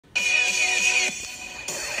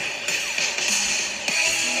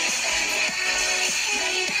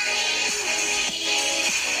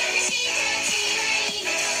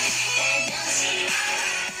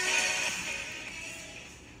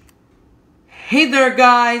Hey there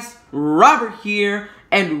guys, Robert here,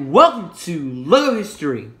 and welcome to Logo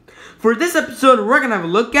History. For this episode, we're going to have a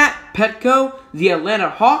look at Petco, the Atlanta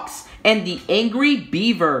Hawks, and the Angry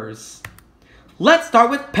Beavers. Let's start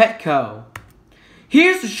with Petco.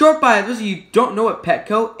 Here's the short bio, those of you who don't know what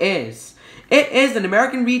Petco is. It is an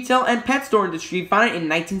American retail and pet store industry founded in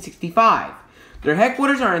 1965. Their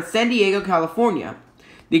headquarters are in San Diego, California.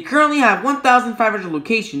 They currently have 1,500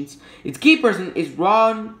 locations. Its key person is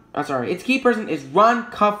Ron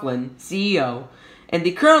Coughlin, CEO, and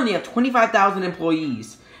they currently have 25,000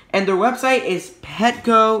 employees. And their website is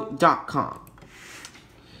petco.com.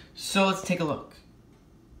 So let's take a look.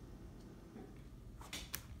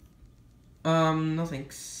 No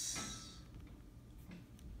thanks.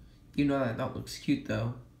 You know that dog looks cute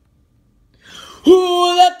though.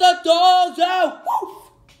 Who let the dogs out?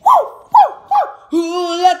 Woof! Woof! Woof! Woof!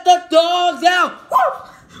 Who let the dogs out? Woof!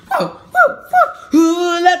 Woof! Woof! Woof!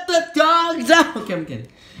 Who let the dogs out? Okay, I'm kidding.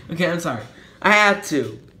 Okay, I'm sorry. I had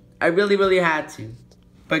to. I really had to.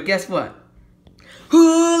 But guess what?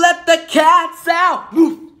 Who let the cats out?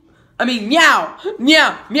 Woof! I mean, meow,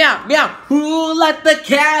 meow, meow, meow. Who let the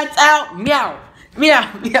cats out? Meow,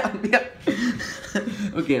 meow, meow, meow.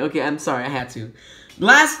 Okay, I'm sorry, I had to.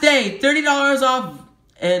 Last day, $30 off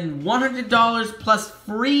and $100 plus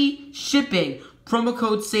free shipping. Promo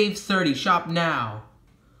code SAVE30. Shop now.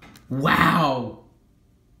 Wow.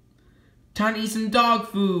 Time to eat some dog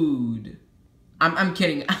food. I'm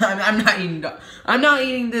kidding. I'm not eating dog. I'm not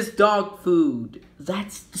eating this dog food.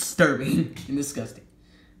 That's disturbing and disgusting.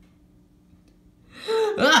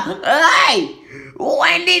 Hey!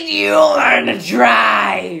 When did you learn to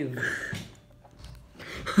drive?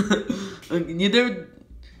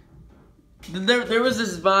 There was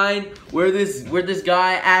this Vine where this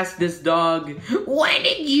guy asked this dog, "When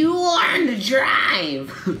did you learn to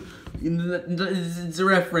drive?" It's a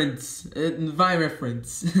reference, a Vine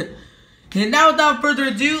reference. And now, without further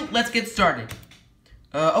ado, let's get started.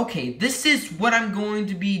 Okay, this is what I'm going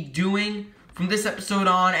to be doing from this episode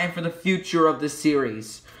on and for the future of this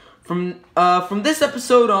series. From this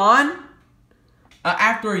episode on,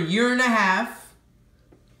 after a year and a half,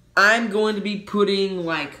 I'm going to be putting,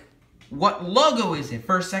 like, what logo is it?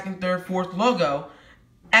 First, second, third, fourth logo,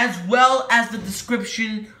 as well as the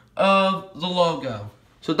description of the logo.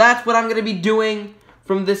 So that's what I'm going to be doing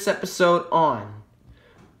from this episode on.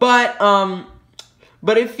 But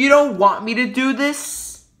if you don't want me to do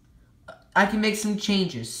this, I can make some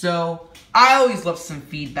changes. So I always love some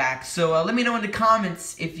feedback. So let me know in the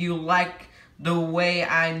comments if you like the way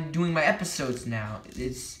I'm doing my episodes now.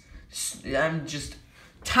 I'm just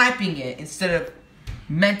typing it instead of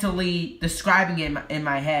mentally describing it in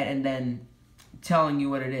my head and then telling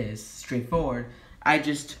you what it is. Straightforward. I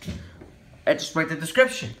just write the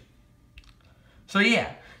description. So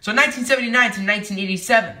yeah. So 1979 to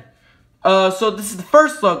 1987. So this is the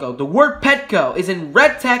first logo. The word Petco is in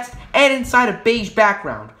red text and inside a beige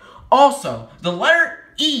background. Also, the letter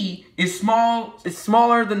E is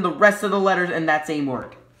smaller than the rest of the letters in that same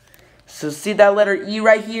word. So see that letter E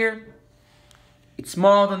right here? It's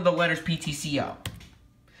smaller than the letters PTCO.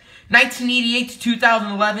 1988 to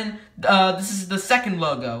 2011, this is the second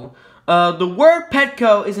logo. The word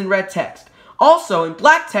Petco is in red text. Also, in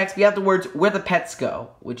black text, we have the words, "Where the pets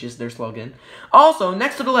go," which is their slogan. Also,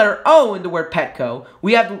 next to the letter O in the word Petco,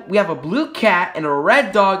 we have a blue cat and a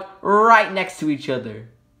red dog right next to each other.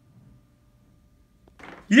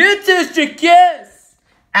 You two should kiss!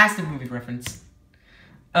 Aston movie reference.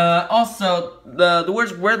 Also, the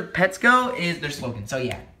words "Where the pets go" is their slogan, so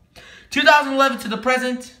yeah. 2011 to the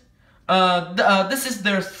present, this is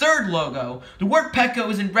their third logo. The word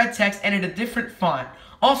Petco is in red text and in a different font.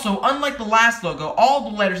 Also, unlike the last logo, all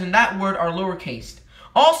the letters in that word are lowercase.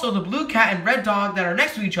 Also, the blue cat and red dog that are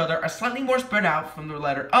next to each other are slightly more spread out from the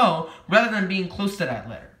letter O rather than being close to that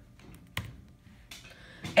letter.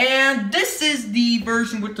 And this is the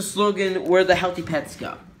version with the slogan, "Where the healthy pets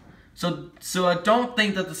go." So I don't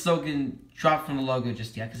think that the slogan dropped from the logo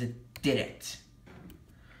just yet, because it didn't.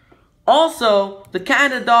 Also, the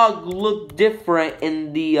cat and the dog look different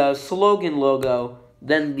in the slogan logo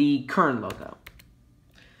than the current logo.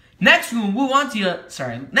 Next, we will move on to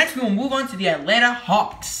the Atlanta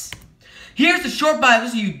Hawks. Here's the short bio.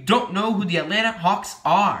 Those of you who don't know who the Atlanta Hawks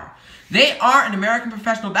are. They are an American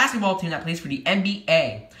professional basketball team that plays for the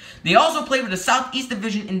NBA. They also play for the Southeast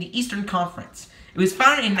Division in the Eastern Conference. It was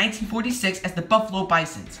founded in 1946 as the Buffalo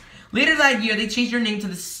Bisons. Later that year, they changed their name to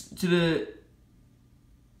the.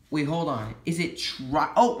 Wait, hold on. Is it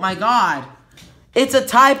Oh my God! It's a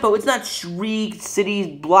typo. It's not Shriek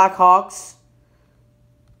City Blackhawks.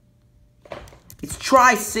 It's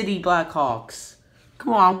Tri-City Blackhawks.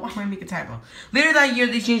 Come on, why am I making a typo? Later that year,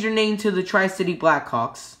 they changed their name to the Tri-City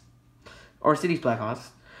Blackhawks. Or Cities Blackhawks.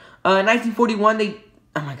 In 1941,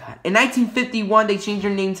 In 1951, they changed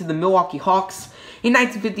their name to the Milwaukee Hawks. In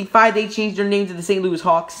 1955, they changed their name to the St. Louis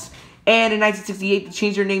Hawks. And in 1968, they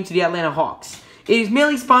changed their name to the Atlanta Hawks. It is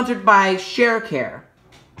mainly sponsored by ShareCare.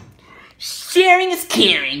 Sharing is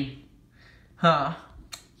caring. Huh.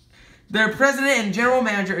 Their president and general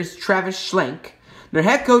manager is Travis Schlenk. Their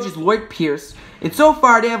head coach is Lloyd Pierce. And so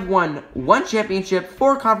far, they have won 1 championship,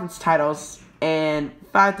 4 conference titles, and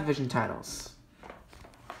 5 division titles.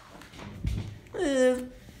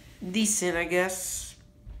 Decent, I guess.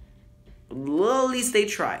 Well, at least they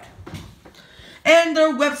tried. And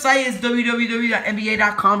their website is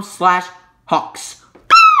www.nba.com/Hawks.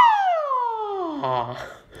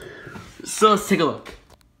 So let's take a look.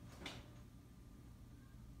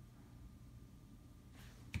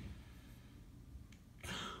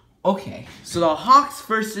 Okay, so the Hawks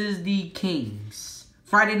versus the Kings.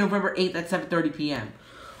 Friday, November 8th at 7:30 p.m.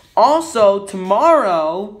 Also,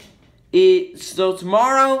 tomorrow,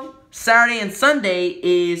 Saturday and Sunday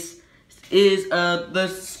is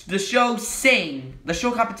the show Sing, the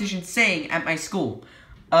show competition Sing at my school.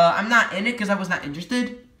 I'm not in it because I was not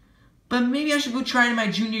interested, but maybe I should go try it in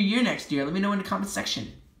my junior year next year. Let me know in the comment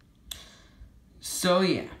section. So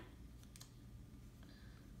yeah.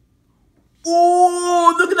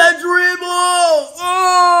 Oh, look at that dribble!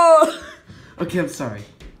 Oh! Okay, I'm sorry.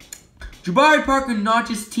 Jabari Parker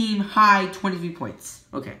notches team high 23 points.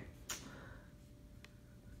 Okay.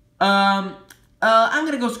 I'm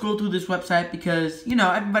gonna go scroll through this website because, you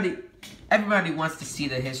know, everybody wants to see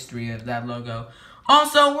the history of that logo.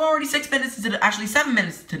 Also, we're already 6 minutes into actually 7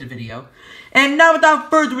 minutes into the video. And now without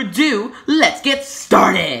further ado, let's get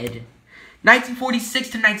started. 1946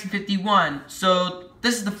 to 1951. So,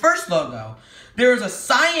 this is the first logo. There is a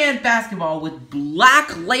cyan basketball with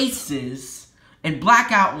black laces and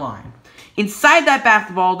black outline. Inside that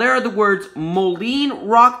basketball, there are the words Moline,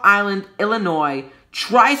 Rock Island, Illinois,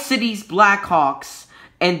 Tri-Cities Blackhawks,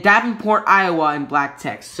 and Davenport, Iowa in black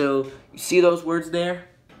text. So, you see those words there?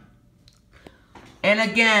 And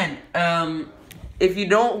again, if you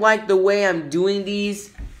don't like the way I'm doing these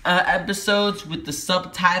episodes with the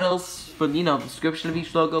subtitles for, you know, the description of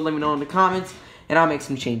each logo, let me know in the comments, and I'll make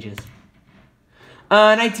some changes.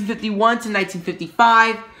 1951 to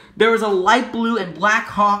 1955, there was a light blue and black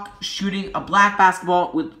hawk shooting a black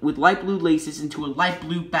basketball with light blue laces into a light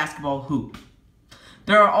blue basketball hoop.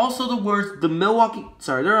 There are also the words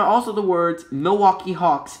Milwaukee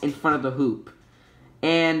Hawks in front of the hoop.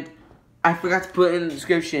 And I forgot to put in the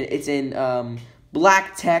description, it's in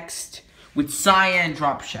black text with cyan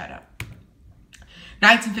drop shadow.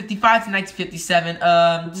 1955 to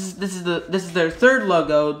 1957, this is their third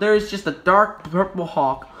logo. There is just a dark purple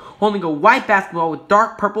hawk holding a white basketball with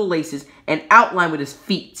dark purple laces and outline with his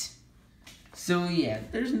feet. So yeah,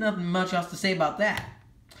 there's nothing much else to say about that.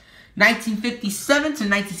 1957 to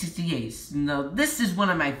 1968. Now this is one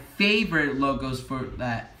of my favorite logos for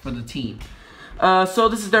the team. So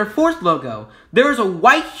this is their fourth logo. There is a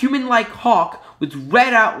white human-like hawk with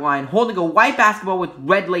red outline holding a white basketball with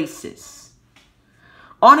red laces.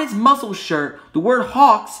 On its muscle shirt, the word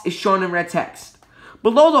Hawks is shown in red text.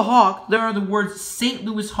 Below the hawk, there are the words St.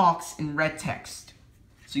 Louis Hawks in red text.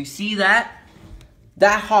 So you see that?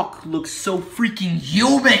 That hawk looks so freaking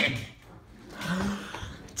human.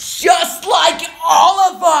 Just like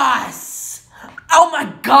all of us. Oh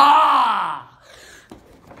my god.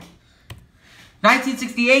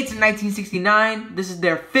 1968 to 1969, this is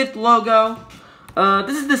their fifth logo.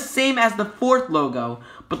 This is the same as the fourth logo,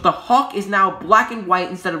 but the hawk is now black and white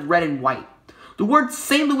instead of red and white. The word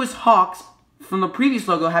St. Louis Hawks from the previous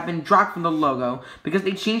logo have been dropped from the logo because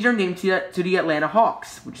they changed their name to the Atlanta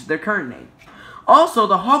Hawks, which is their current name. Also,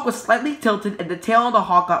 the hawk was slightly tilted and the tail of the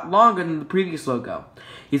hawk got longer than the previous logo.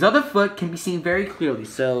 His other foot can be seen very clearly,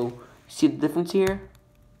 so see the difference here?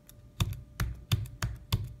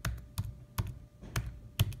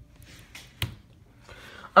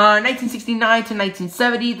 1969 to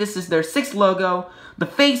 1970, this is their sixth logo. The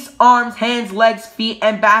face, arms, hands, legs, feet,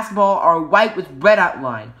 and basketball are white with red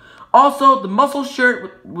outline. Also, the muscle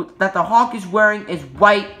shirt that the hawk is wearing is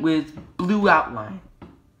white with blue outline.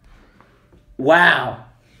 Wow.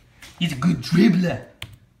 He's a good dribbler.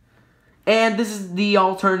 And this is the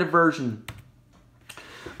alternative version.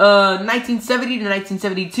 1970 to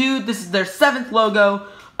 1972, this is their seventh logo.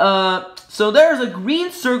 So there's a green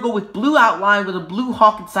circle with blue outline with a blue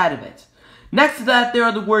hawk inside of it. Next to that, there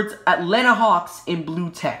are the words Atlanta Hawks in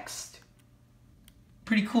blue text.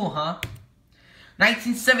 Pretty cool, huh?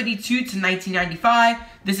 1972 to 1995,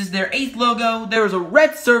 this is their 8th logo. There is a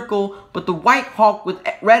red circle, but the white hawk with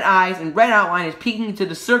red eyes and red outline is peeking into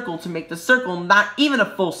the circle to make the circle not even a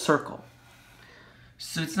full circle.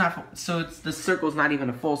 So the circle's not even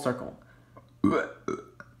a full circle.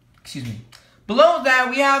 Excuse me. Below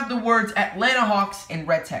that, we have the words Atlanta Hawks in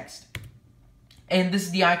red text. And this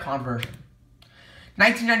is the icon version.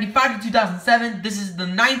 1995 to 2007, this is the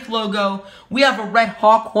 9th logo. We have a red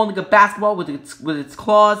hawk holding a basketball with its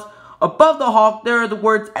claws. Above the hawk, there are the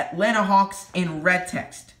words Atlanta Hawks in red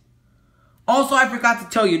text. Also, I forgot to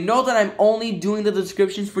tell you, know that I'm only doing the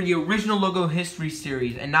descriptions for the original Logo History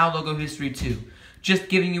series and now Logo History 2. Just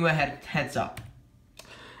giving you a heads up.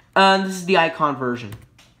 This is the icon version.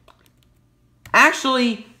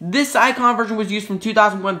 Actually, this icon version was used from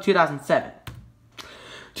 2001 to 2007.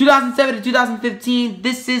 2007 to 2015,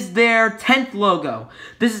 this is their 10th logo.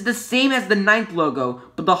 This is the same as the 9th logo,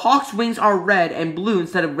 but the hawk's wings are red and blue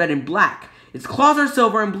instead of red and black. Its claws are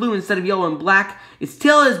silver and blue instead of yellow and black. Its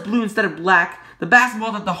tail is blue instead of black. The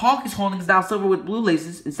basketball that the hawk is holding is now silver with blue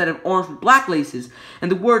laces instead of orange with black laces. And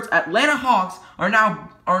the words Atlanta Hawks are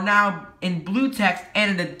now in blue text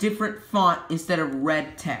and in a different font instead of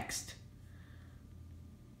red text.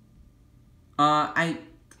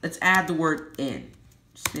 Let's add the word in.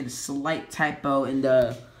 Just made a slight typo in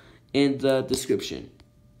the description.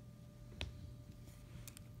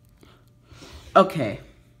 Okay,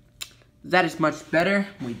 that is much better.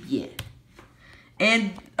 Muy bien.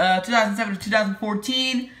 And 2007 to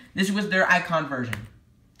 2014, this was their icon version.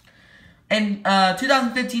 And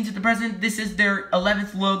 2015 to the present, this is their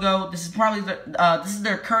 11th logo. This is probably this is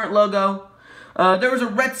their current logo. There was a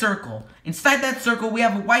red circle. Inside that circle, we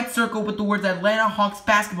have a white circle with the words Atlanta Hawks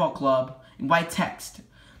Basketball Club in white text.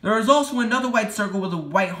 There is also another white circle with a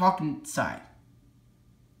white hawk inside.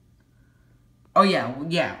 Oh yeah,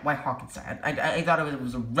 white hawk inside. I thought it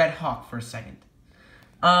was a red hawk for a second.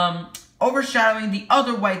 Overshadowing the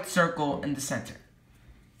other white circle in the center.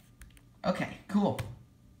 Okay, cool.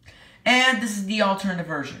 And this is the alternative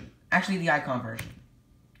version. Actually, the icon version.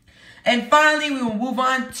 And finally, we will move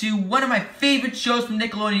on to one of my favorite shows from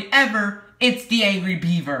Nickelodeon ever. It's the Angry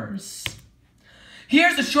Beavers.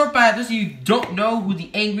 Here's a short bio just so you don't know who the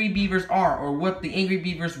Angry Beavers are or what the Angry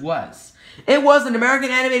Beavers was. It was an American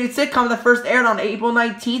animated sitcom that first aired on April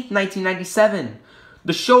 19th, 1997.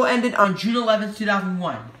 The show ended on June 11th,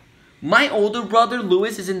 2001. My older brother,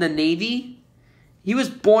 Louis, is in the Navy. He was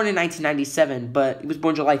born in 1997, but he was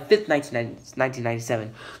born July 5th,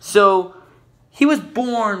 1997. So, he was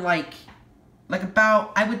born like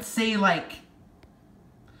about, I would say like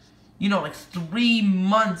 3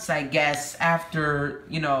 months, I guess, after,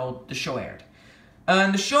 the show aired.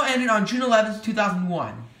 And the show ended on June 11th,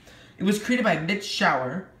 2001. It was created by Mitch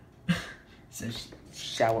Schauer. It says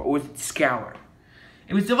Schauer, or Scour.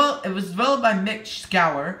 It was developed by Mitch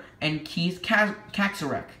Schauer and Keith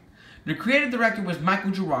Kaczorek. The creative director was Michael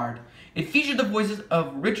Gerard. It featured the voices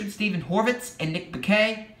of Richard Stephen Horvitz and Nick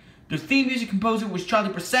Bakay. The theme music composer was Charlie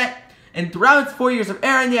Brissett. And throughout its 4 years of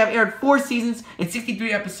airing, they have aired 4 seasons and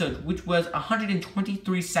 63 episodes, which was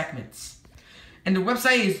 123 segments. And the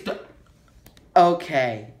website is...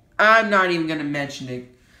 Okay, I'm not even going to mention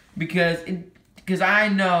it, because I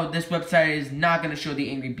know this website is not going to show the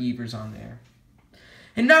Angry Beavers on there.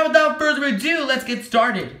 And now, without further ado, let's get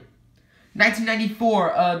started.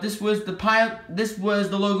 1994, this was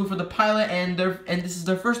the logo for the pilot, and this is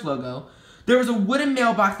their first logo. There was a wooden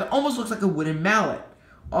mailbox that almost looks like a wooden mallet.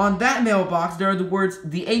 On that mailbox, there are the words,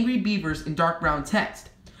 The Angry Beavers, in dark brown text.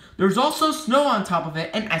 There's also snow on top of it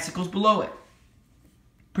and icicles below it.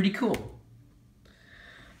 Pretty cool.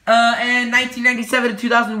 And 1997 to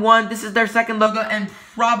 2001, this is their second logo and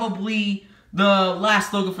probably the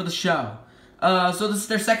last logo for the show. So this is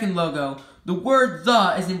their second logo. The word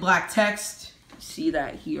 "the" is in black text. See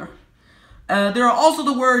that here. There are also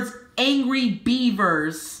the words Angry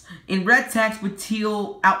Beavers in red text with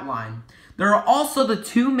teal outline. There are also the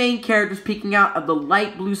 2 main characters peeking out of the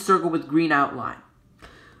light blue circle with green outline.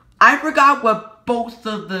 I forgot what both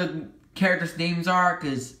of the characters' names are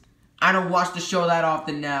because I don't watch the show that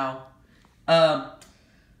often now. But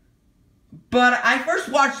I first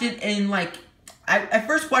watched it in I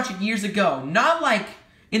first watched it years ago. Not like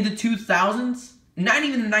in the 2000s. Not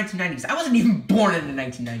even in the 1990s. I wasn't even born in the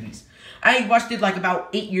 1990s. I watched it about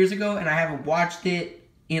 8 years ago and I haven't watched it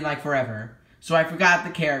in forever. So I forgot the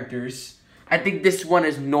characters. I think this one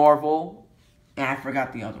is Norval, and I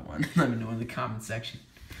forgot the other one. Let me know in the comment section.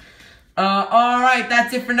 Alright,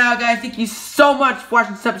 that's it for now, guys. Thank you so much for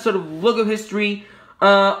watching this episode of Logo History.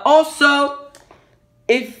 Also,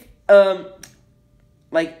 if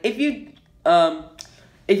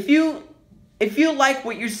you if you like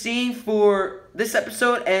what you're seeing for this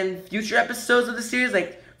episode and future episodes of the series,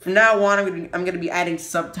 like from now on, I'm gonna be adding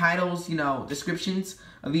subtitles, you know, descriptions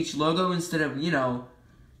of each logo instead of, you know,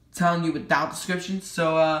 telling you without descriptions.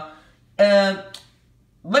 So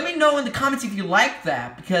let me know in the comments if you like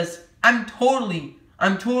that, because I'm totally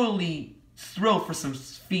thrilled for some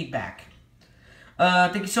feedback.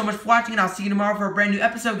 Thank you so much for watching, and I'll see you tomorrow for a brand new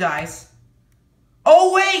episode, guys.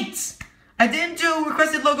 Oh wait! I didn't do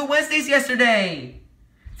Requested Logo Wednesdays yesterday.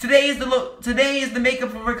 Today is the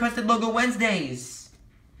makeup for Requested Logo Wednesdays.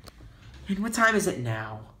 And what time is it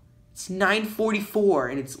now? It's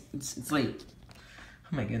 9:44, and it's late.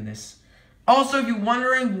 Oh my goodness. Also, if you're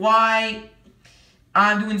wondering why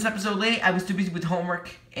I'm doing this episode late, I was too busy with homework,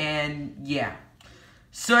 and yeah.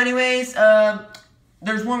 So anyways,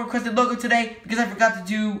 there's one requested logo today because I forgot to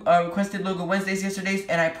do Requested Logo Wednesdays yesterday,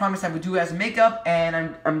 and I promised I would do it as makeup,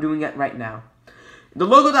 and I'm doing it right now. The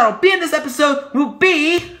logo that'll be in this episode will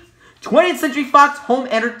be 20th Century Fox Home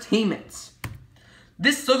Entertainment.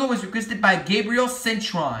 This logo was requested by Gabriel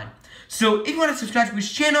Cintron. So if you want to subscribe to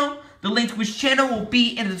his channel, the link to his channel will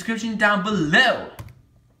be in the description down below.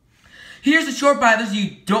 Here's a short bio those of you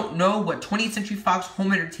who don't know what 20th Century Fox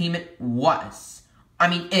Home Entertainment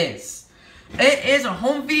is. It is a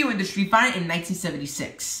home video industry founded in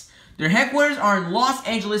 1976. Their headquarters are in Los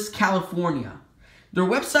Angeles, California. Their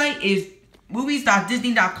website is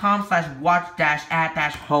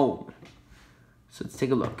movies.disney.com/watch-at-home. So let's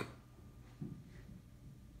take a look.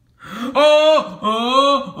 Oh,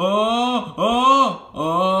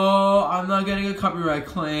 I'm not getting a copyright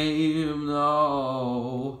claim,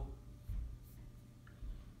 no.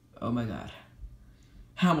 Oh my god.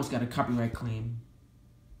 I almost got a copyright claim.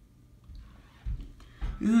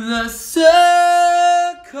 The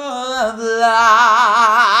circle of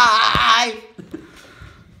life.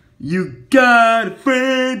 You got a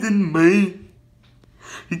friend in me.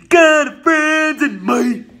 You got a friend in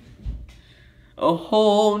me. A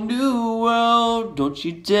whole new world. Don't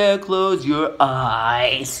you dare close your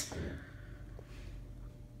eyes.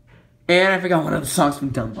 And I forgot one of the songs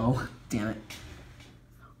from Dumbo. Damn it.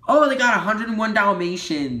 Oh, they got 101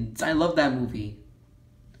 Dalmatians. I love that movie.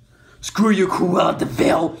 Screw you, Cruella de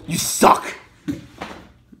Vil. You suck.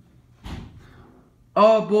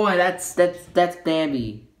 Oh boy, that's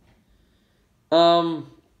Bambi. I'm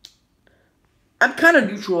kind of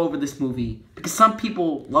neutral over this movie because some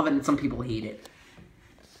people love it and some people hate it.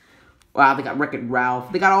 Wow, they got Wreck-It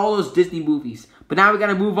Ralph. They got all those Disney movies. But now we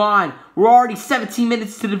gotta move on. We're already 17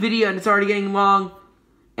 minutes to the video and it's already getting long.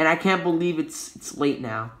 And I can't believe it's late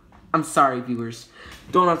now. I'm sorry, viewers.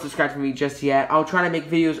 Don't unsubscribe to me just yet. I'll try to make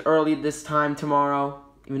videos early this time tomorrow,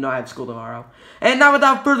 even though I have school tomorrow. And now,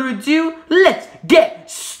 without further ado, let's get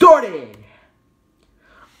started.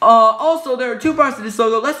 Also, there are two parts to this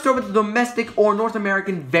logo. Let's start with the domestic or North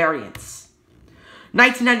American variants.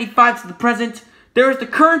 1995 to the present, there is the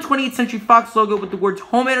current 20th Century Fox logo with the words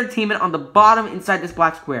Home Entertainment on the bottom inside this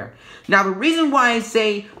black square. Now, the reason why I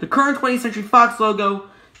say the current 20th Century Fox logo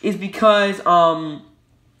is because,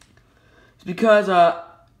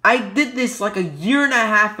 I did this like a year and a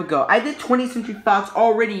half ago. I did 20th Century Fox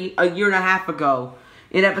already a year and a half ago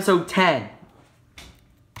in episode 10.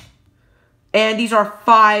 And these are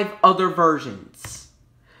 5 other versions.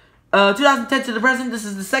 2010 to the present, this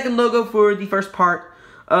is the second logo for the first part.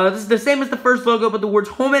 This is the same as the first logo, but the words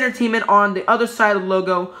Home Entertainment on the other side of the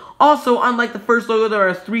logo. Also, unlike the first logo, there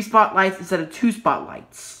are 3 spotlights instead of 2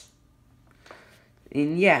 spotlights.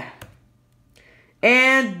 And yeah.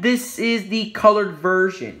 And this is the colored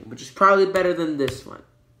version, which is probably better than this one.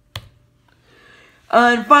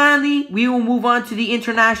 And finally, we will move on to the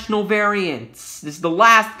international variants. This is the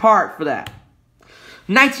last part for that.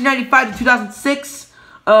 1995 to 2006.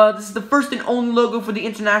 This is the first and only logo for the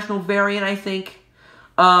international variant, I think.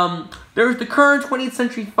 There's the current 20th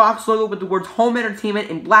Century Fox logo with the words Home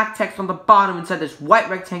Entertainment in black text on the bottom inside this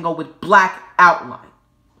white rectangle with black outline.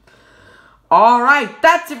 Alright,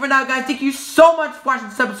 that's it for now, guys. Thank you so much for watching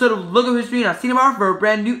this episode of Logo History, and I'll see you tomorrow for a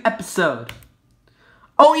brand new episode.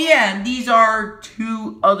 Oh yeah, and these are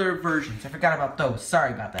 2 other versions. I forgot about those.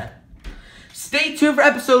 Sorry about that. Stay tuned for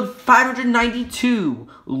episode 592,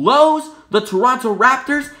 Lowe's, the Toronto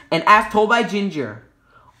Raptors, and As Told by Ginger.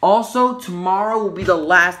 Also, tomorrow will be the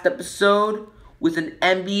last episode with an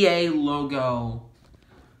NBA logo.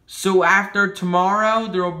 So after tomorrow,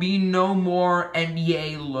 there will be no more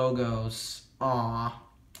NBA logos. Aww.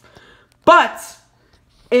 But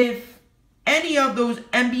if any of those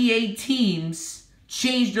NBA teams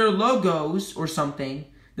change their logos or something,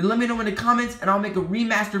 then let me know in the comments, and I'll make a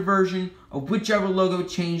remastered version of whichever logo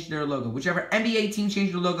changed their logo. Whichever NBA team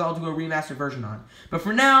changed their logo, I'll do a remastered version on. But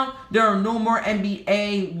for now, there are no more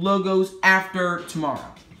NBA logos after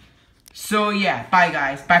tomorrow. So yeah, bye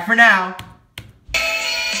guys. Bye for now.